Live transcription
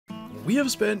we have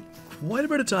spent quite a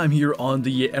bit of time here on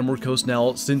the Emerald Coast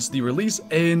now since the release,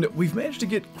 and we've managed to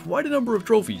get quite a number of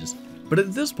trophies. But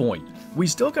at this point, we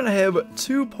still kind of have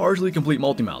two partially complete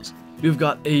multi-mounts. We've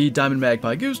got a Diamond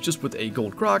Magpie Goose just with a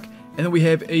Gold Croc, and then we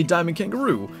have a Diamond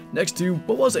Kangaroo next to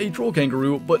what was a Troll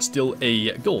Kangaroo, but still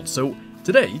a Gold. So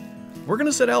today, we're going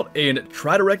to set out and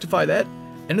try to rectify that,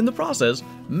 and in the process,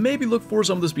 maybe look for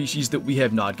some of the species that we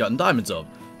have not gotten diamonds of.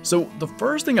 So the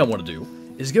first thing I want to do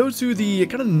is go to the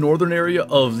kind of northern area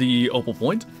of the Opal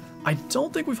Point. I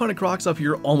don't think we've hunted crocs up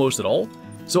here almost at all,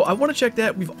 so I want to check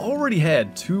that. We've already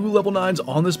had 2 level 9s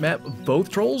on this map, both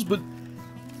trolls, but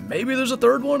maybe there's a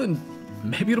third one, and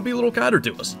maybe it'll be a little kinder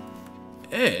to us.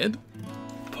 And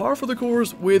par for the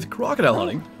course with crocodile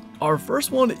hunting. Our first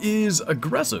one is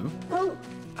aggressive.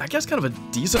 I guess kind of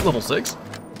a decent level 6.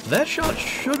 That shot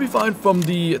should be fine from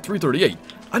the 338.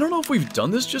 I don't know if we've done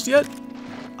this just yet.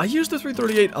 I used the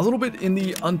 338 a little bit in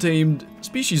the Untamed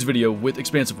Species video with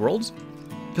Expansive Worlds,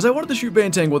 because I wanted to shoot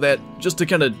Bantang with that just to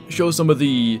kind of show some of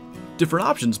the different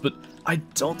options, but I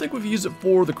don't think we've used it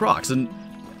for the crocs, and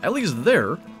at least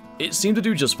there, it seemed to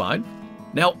do just fine.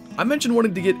 Now, I mentioned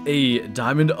wanting to get a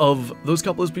diamond of those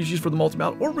couple of species for the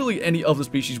multi-mount, or really any of the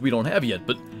species we don't have yet,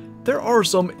 but there are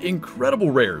some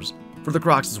incredible rares for the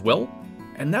crocs as well,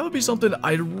 and that would be something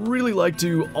I'd really like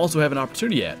to also have an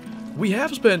opportunity at. We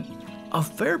have spent a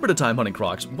fair bit of time hunting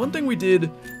crocs. One thing we did,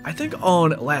 I think on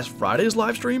last Friday's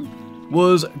live stream,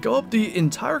 was go up the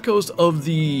entire coast of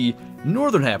the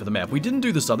northern half of the map. We didn't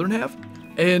do the southern half,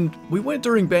 and we went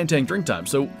during Bantang drink time,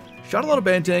 so shot a lot of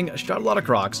Bantang, shot a lot of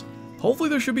crocs. Hopefully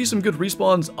there should be some good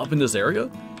respawns up in this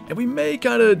area, and we may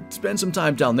kind of spend some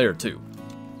time down there too.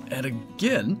 And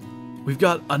again, we've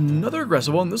got another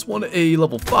aggressive one, this one a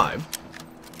level 5.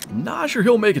 Not sure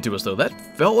he'll make it to us though.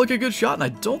 That felt like a good shot, and I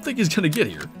don't think he's going to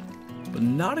get here. But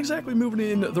not exactly moving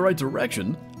in the right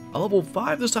direction. A level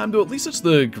 5 this time, though. At least it's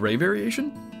the gray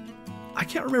variation. I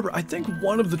can't remember. I think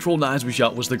one of the Troll 9s we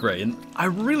shot was the gray, and I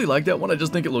really like that one. I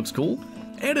just think it looks cool,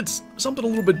 and it's something a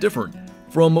little bit different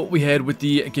from what we had with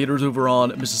the gators over on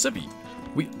Mississippi.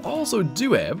 We also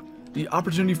do have the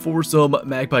opportunity for some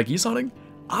magpie geese hunting.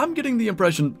 I'm getting the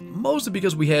impression, mostly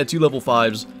because we had 2 level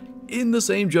 5s in the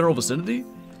same general vicinity,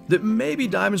 that maybe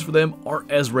diamonds for them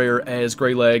aren't as rare as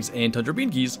gray legs and tundra bean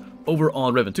geese over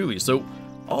on Red Ventuli. So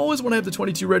always want to have the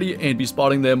 22 ready and be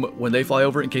spotting them when they fly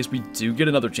over in case we do get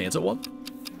another chance at one.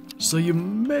 So you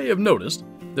may have noticed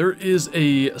there is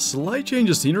a slight change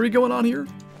of scenery going on here.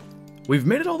 We've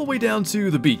made it all the way down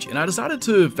to the beach, and I decided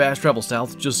to fast travel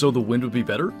south just so the wind would be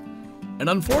better. And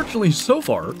unfortunately, so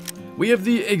far, we have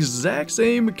the exact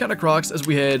same kind of crocs as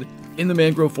we had in the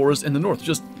mangrove forest in the north.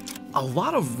 Just a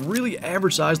lot of really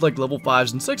average sized like level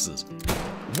 5s and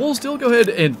 6s. We'll still go ahead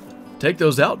and take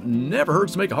those out. Never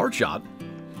hurts to make a hard shot.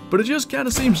 But it just kind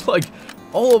of seems like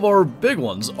all of our big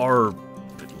ones are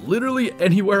literally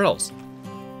anywhere else.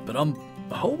 But I'm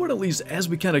hoping at least as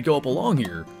we kind of go up along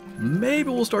here, maybe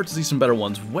we'll start to see some better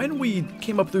ones. When we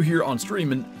came up through here on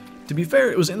stream, and to be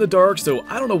fair, it was in the dark, so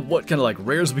I don't know what kind of like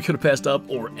rares we could have passed up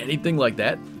or anything like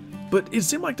that. But it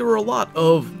seemed like there were a lot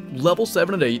of level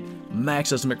 7 and 8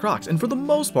 max estimate crocs, and for the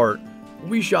most part,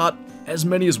 we shot as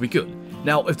many as we could.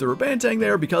 Now, if there were Bantang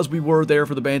there, because we were there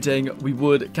for the Bantang, we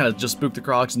would kind of just spook the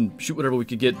crocs and shoot whatever we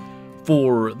could get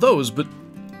for those, but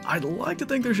I'd like to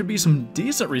think there should be some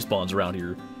decent respawns around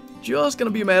here. Just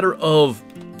gonna be a matter of,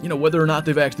 you know, whether or not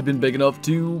they've actually been big enough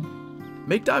to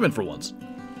make diamond for once.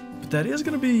 But that is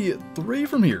gonna be 3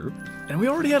 from here, and we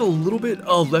already had a little bit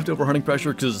of leftover hunting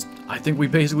pressure because I think we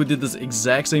basically did this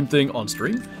exact same thing on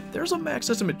stream. There's a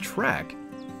max estimate track,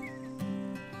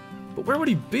 but where would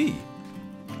he be?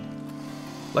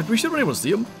 Like, we should have been able to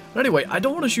see him. But anyway, I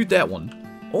don't want to shoot that one,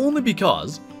 only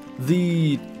because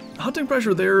the hunting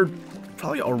pressure there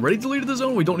probably already deleted the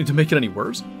zone. We don't need to make it any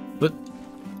worse, but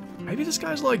maybe this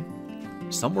guy's like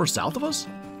somewhere south of us?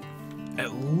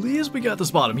 At least we got to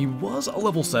spot him. He was a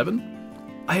level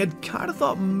 7. I had kind of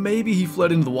thought maybe he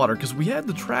fled into the water because we had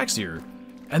the tracks here,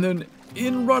 and then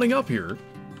in running up here,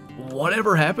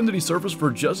 whatever happened, did he surface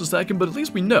for just a second, but at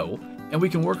least we know, and we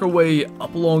can work our way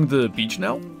up along the beach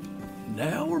now.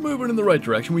 Now we're moving in the right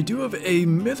direction. We do have a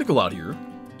mythical out here,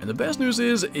 and the best news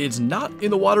is it's not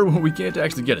in the water where we can't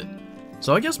actually get it.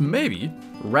 So I guess maybe,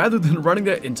 rather than running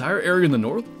that entire area in the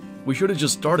north, we should have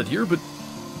just started here, but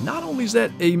not only is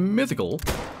that a mythical,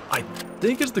 I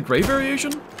think it's the gray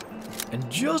variation, and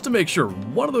just to make sure,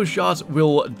 one of those shots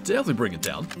will definitely bring it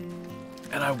down.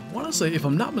 And I want to say, if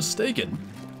I'm not mistaken,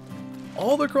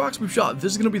 all the crocs we've shot,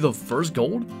 this is going to be the first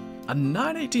gold. A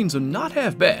 918, so not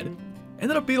half bad.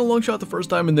 Ended up being a long shot the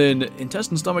first time, and then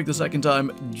intestine stomach the second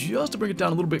time, just to bring it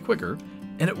down a little bit quicker.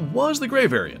 And it was the gray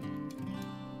variant.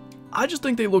 I just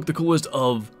think they look the coolest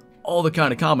of all the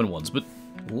kind of common ones, but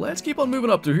let's keep on moving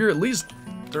up through here. At least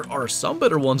there are some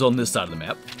better ones on this side of the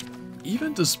map,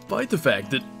 even despite the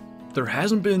fact that there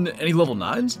hasn't been any level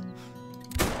 9s.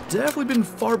 Definitely been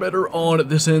far better on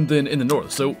this end than in the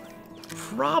north, so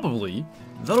probably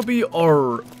that'll be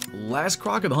our last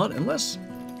croc of the hunt, unless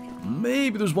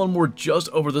maybe there's one more just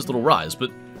over this little rise.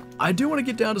 But I do want to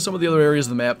get down to some of the other areas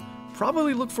of the map,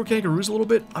 probably look for kangaroos a little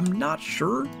bit. I'm not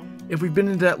sure if we've been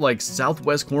into that like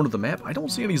southwest corner of the map. I don't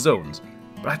see any zones,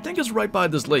 but I think it's right by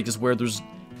this lake is where there's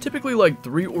typically like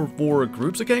 3 or 4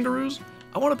 groups of kangaroos.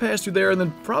 I want to pass through there and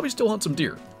then probably still hunt some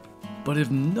deer. But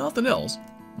if nothing else,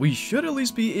 we should at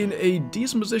least be in a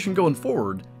decent position going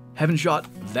forward, having shot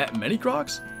that many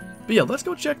crocs. But yeah, let's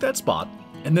go check that spot,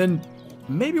 and then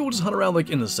maybe we'll just hunt around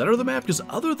like in the center of the map, because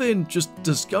other than just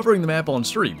discovering the map on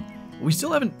stream, we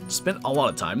still haven't spent a lot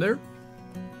of time there.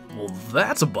 Well,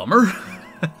 that's a bummer.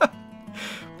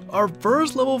 Our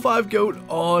first level 5 goat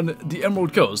on the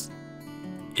Emerald Coast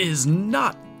is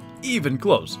not even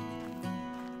close.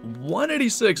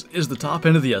 186 is the top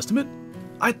end of the estimate.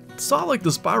 I saw like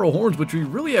the spiral horns, which we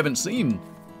really haven't seen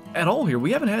at all here.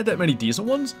 We haven't had that many decent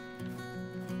ones.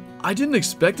 I didn't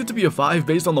expect it to be a 5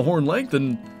 based on the horn length,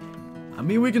 and I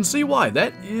mean, we can see why.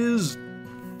 That is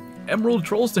Emerald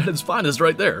Trollstead at its finest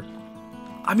right there.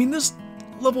 I mean, this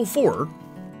level 4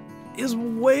 is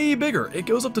way bigger. It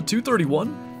goes up to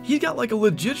 231. He's got like a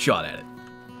legit shot at it.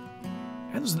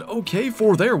 And there's an okay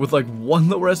 4 there with like 1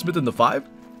 lower estimate than the 5.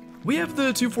 We have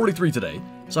the 243 today,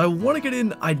 so I want to get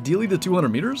in ideally the 200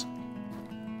 meters.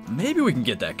 Maybe we can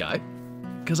get that guy,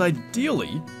 because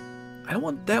ideally, I don't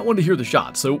want that one to hear the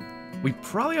shot, so we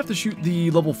probably have to shoot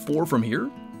the level 4 from here.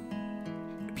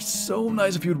 It'd be so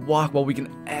nice if he would walk while we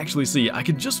can actually see. I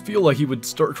could just feel like he would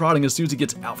start trotting as soon as he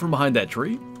gets out from behind that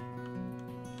tree.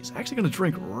 He's actually going to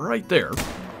drink right there.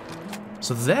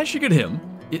 So that should get him.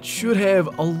 It should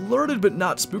have alerted but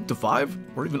not spooked the 5,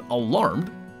 or even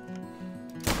alarmed.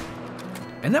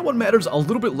 And that one matters a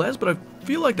little bit less, but I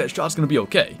feel like that shot's going to be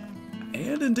okay.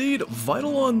 And indeed,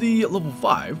 vital on the level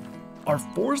 5. Our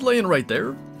 4's laying right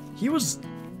there. He was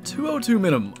 202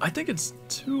 minimum. I think it's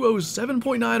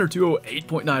 207.9 or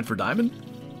 208.9 for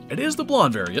diamond. It is the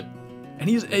blonde variant, and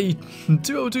he's a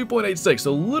 202.86,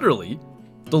 so literally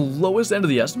the lowest end of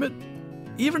the estimate.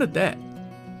 Even at that.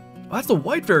 Well, that's the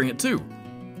white variant too.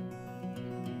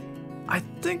 I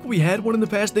think we had one in the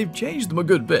past. They've changed them a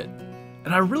good bit.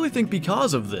 And I really think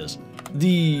because of this,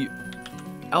 the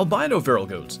albino feral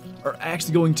goats are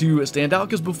actually going to stand out,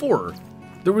 because before,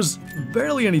 there was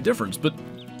barely any difference, but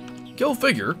go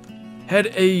figure, had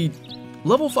a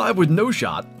level 5 with no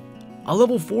shot, a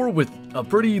level 4 with a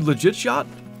pretty legit shot,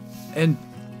 and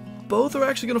both are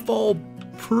actually going to fall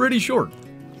pretty short.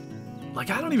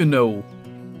 Like, I don't even know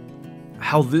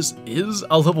how this is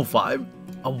a level 5,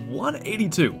 a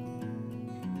 182.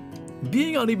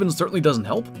 Being uneven certainly doesn't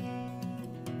help.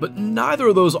 But neither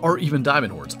of those are even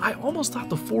diamond horns. I almost thought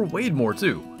the 4 weighed more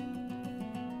too.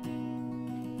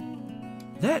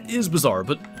 That is bizarre,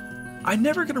 but I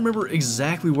never can remember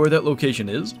exactly where that location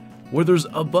is, where there's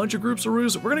a bunch of groups of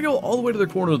roos. We're gonna go all the way to the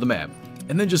corner of the map,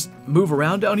 and then just move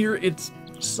around down here. It's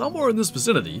somewhere in this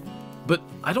vicinity, but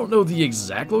I don't know the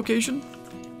exact location.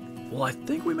 Well, I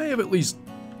think we may have at least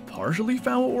partially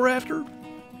found what we're after.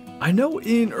 I know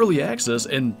in early access,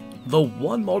 and the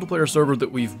one multiplayer server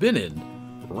that we've been in,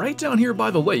 right down here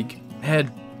by the lake, had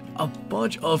a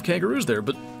bunch of kangaroos there,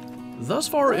 but thus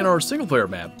far in our single player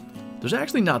map, there's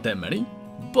actually not that many,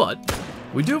 but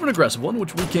we do have an aggressive one,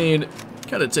 which we can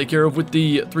kind of take care of with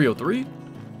the 303,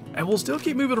 and we'll still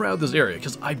keep moving around this area,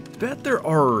 because I bet there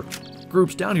are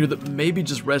groups down here that maybe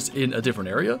just rest in a different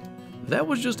area. That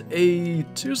was just a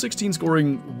 216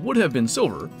 scoring, would have been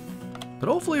silver, but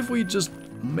hopefully if we just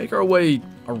make our way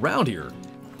around here,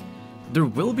 there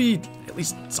will be at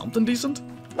least something decent.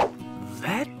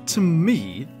 That, to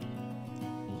me,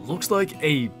 looks like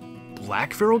a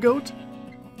black feral goat.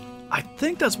 I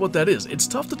think that's what that is. It's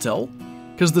tough to tell,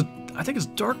 because I think it's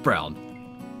dark brown,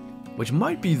 which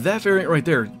might be that variant right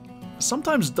there.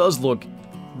 Sometimes does look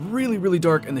really, really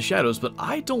dark in the shadows, but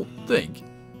I don't think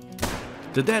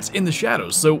that that's in the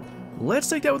shadows. So let's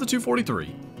take that with the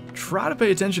 243. Try to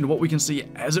pay attention to what we can see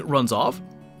as it runs off.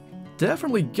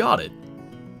 Definitely got it.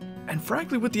 And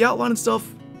frankly, with the outline and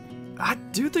stuff, I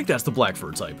do think that's the black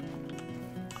fur type.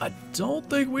 I don't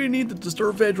think we need the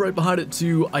disturbed edge right behind it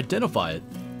to identify it.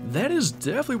 That is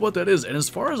definitely what that is, and as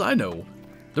far as I know,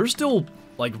 they're still,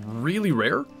 like, really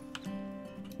rare.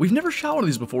 We've never shot one of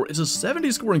these before. It's a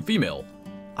 70 scoring female.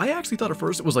 I actually thought at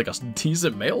first it was like a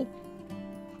decent male.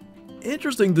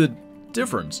 Interesting, the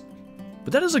difference.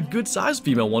 But that is a good sized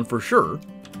female one for sure.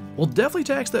 we'll definitely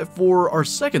tax that for our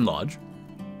second lodge.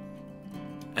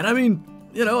 And I mean,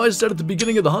 you know, I said at the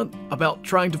beginning of the hunt about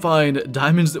trying to find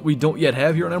diamonds that we don't yet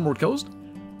have here on Emerald Coast.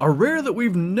 A rare that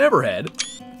we've never had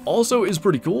also is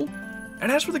pretty cool.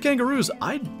 And as for the kangaroos,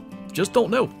 I just don't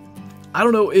know. I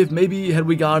don't know if maybe had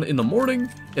we gone in the morning,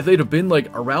 if they'd have been like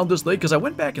around this lake, because I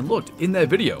went back and looked in that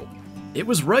video. It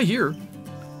was right here.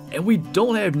 And we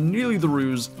don't have nearly the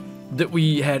ruse that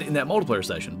we had in that multiplayer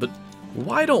session. But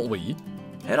why don't we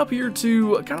head up here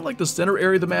to kind of like the center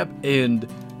area of the map and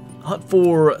hunt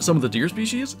for some of the deer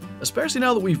species, especially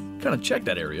now that we've kind of checked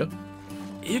that area.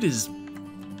 It is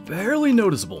barely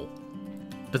noticeable,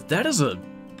 but that is a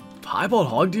piebald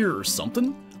hog deer or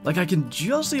something. Like, I can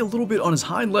just see a little bit on his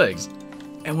hind legs,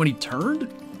 and when he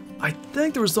turned, I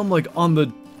think there was some like on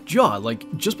the jaw,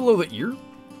 like just below the ear.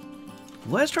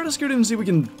 Let's try to scoot him and see if we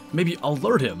can maybe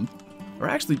alert him. Or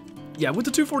actually, yeah, with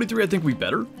the 243 I think we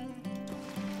better.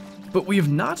 But we have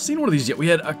not seen one of these yet. We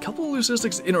had a couple of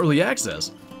leucistics in early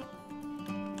access.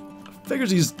 Figures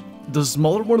he's the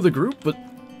smaller one of the group, but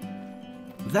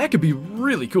that could be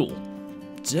really cool.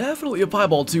 Definitely a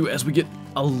piebald too as we get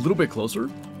a little bit closer.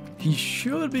 He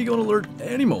should be going to alert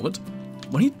any moment.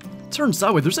 When he turns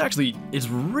sideways, there's actually, it's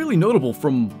really notable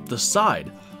from the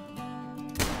side.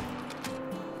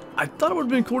 I thought it would have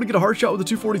been cool to get a hard shot with the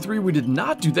 243. We did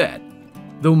not do that,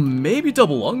 though maybe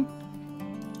double lung.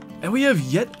 And we have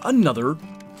yet another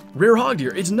rare hog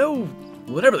deer. It's no,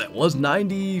 whatever that was,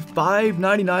 95,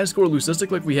 99 score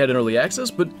leucistic like we had in early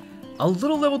access, but a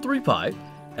little level 3 pie.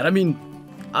 And I mean,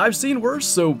 I've seen worse,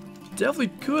 so definitely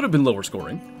could have been lower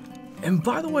scoring. And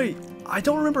by the way, I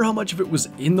don't remember how much of it was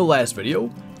in the last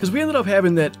video, because we ended up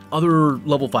having that other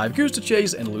level 5 goose to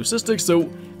chase and leucistic,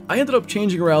 so I ended up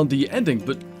changing around the ending,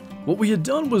 but what we had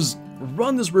done was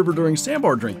run this river during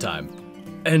sandbar drink time.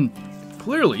 And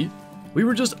clearly, we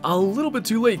were just a little bit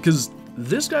too late, because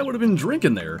this guy would have been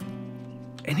drinking there.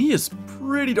 And he is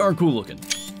pretty darn cool looking.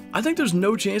 I think there's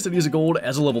no chance that he's a gold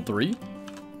as a level 3.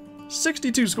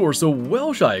 62 score, so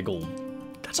well shy of gold.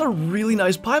 That's a really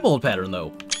nice piebald pattern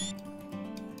though.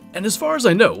 And as far as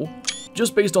I know,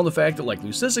 just based on the fact that like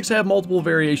leucistics have multiple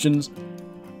variations,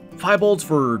 piebalds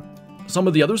for some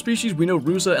of the other species, we know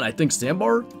rusa and I think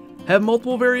sandbar have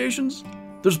multiple variations.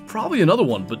 There's probably another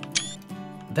one, but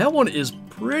that one is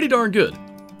pretty darn good.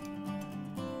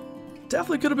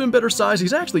 Definitely could have been better size.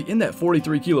 He's actually in that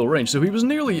 43 kilo range, so he was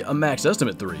nearly a max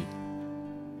estimate 3.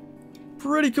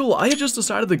 Pretty cool. I had just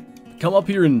decided to come up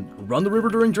here and run the river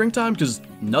during drink time because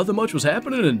nothing much was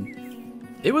happening, and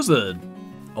it was a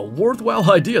worthwhile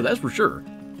idea, that's for sure.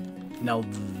 Now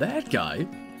that guy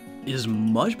is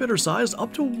much better sized,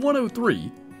 up to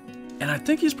 103, and I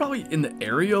think he's probably in the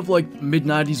area of like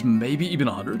mid-90s, maybe even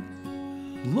 100.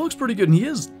 Looks pretty good, and he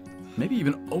is maybe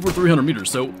even over 300 meters,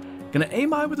 so gonna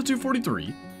aim high with the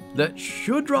 243. That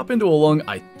should drop into a lung,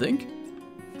 I think.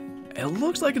 And it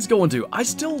looks like it's going to.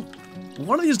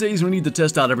 One of these days we need to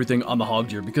test out everything on the hog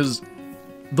deer, because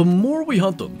the more we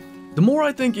hunt them, the more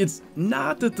I think it's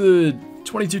not that the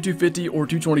 22-250 or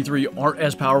 223 aren't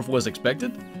as powerful as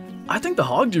expected. I think the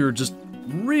hog deer are just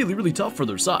really, really tough for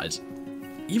their size.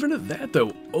 Even at that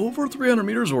though, over 300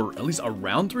 meters, or at least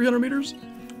around 300 meters,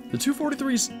 the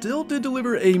 243 still did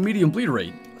deliver a medium bleed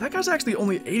rate. That guy's actually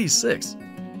only 86.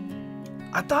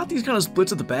 I thought these kind of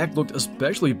splits at the back looked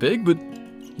especially big, but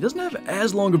he doesn't have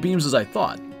as long of beams as I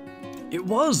thought. It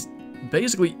was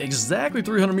basically exactly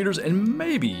 300 meters, and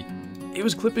maybe it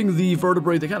was clipping the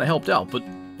vertebrae that kind of helped out, but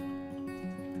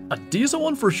a decent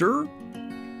one for sure,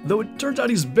 though it turns out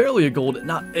he's barely a gold,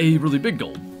 not a really big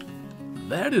gold.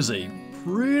 That is a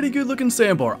pretty good looking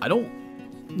sandbar. I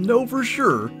don't know for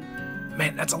sure.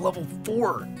 Man, that's a level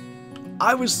 4.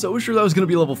 I was so sure that was going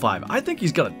to be level 5. I think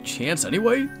he's got a chance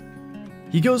anyway.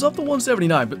 He goes up to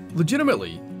 179, but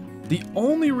legitimately, the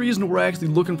only reason we're actually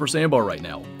looking for sandbar right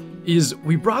now is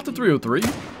we brought the 303,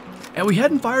 and we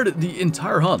hadn't fired it the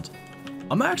entire hunt.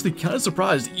 I'm actually kind of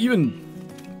surprised,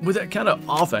 even with that kind of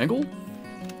off angle,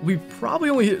 we probably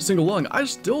only hit single lung. I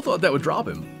still thought that would drop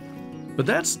him. But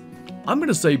that's, I'm going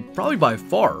to say, probably by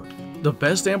far the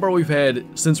best sandbar we've had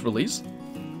since release.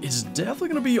 Is definitely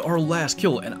going to be our last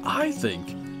kill, and I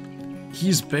think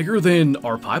he's bigger than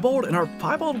our piebald, and our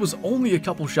piebald was only a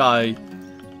couple shy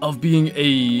of being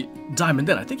a diamond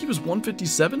then. I think he was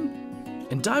 157,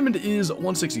 and diamond is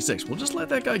 166. We'll just let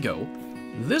that guy go.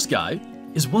 This guy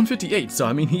is 158, so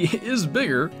I mean, he is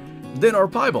bigger than our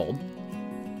piebald.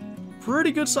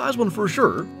 Pretty good size one for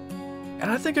sure,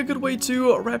 and I think a good way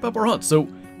to wrap up our hunt. So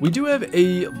we do have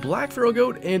a black feral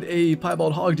goat and a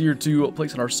piebald hog deer to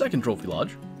place in our second trophy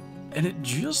lodge. And it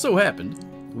just so happened,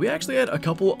 we actually had a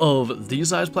couple of these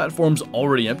size platforms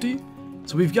already empty,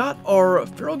 So we've got our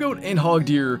feral goat and hog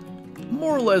deer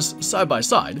more or less side by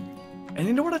side. And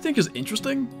you know what I think is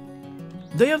interesting?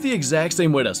 They have the exact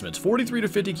same weight estimates. 43 to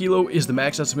 50 kilo is the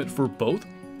max estimate for both.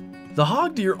 The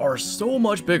hog deer are so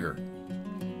much bigger.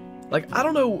 Like, I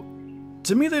don't know,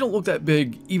 to me they don't look that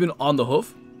big even on the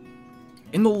hoof.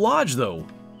 In the lodge though,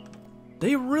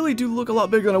 they really do look a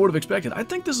lot bigger than I would have expected. I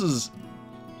think this is,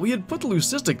 we had put the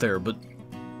leucistic there, but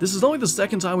this is only the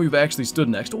second time we've actually stood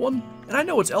next to one. And I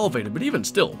know it's elevated, but even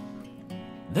still,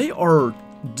 they are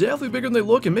definitely bigger than they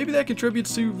look, and maybe that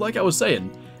contributes to, like I was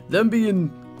saying, them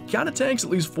being kind of tanks, at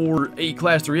least for a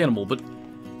class 3 animal, but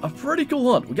a pretty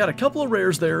cool hunt. We got a couple of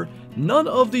rares there, none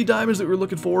of the diamonds that we were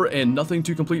looking for, and nothing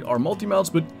to complete our multi-mounts,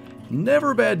 but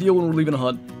never a bad deal when we're leaving a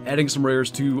hunt, adding some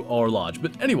rares to our lodge.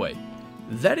 But anyway,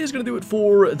 that is going to do it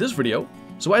for this video.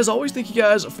 So as always, thank you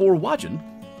guys for watching,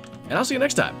 and I'll see you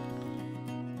next time.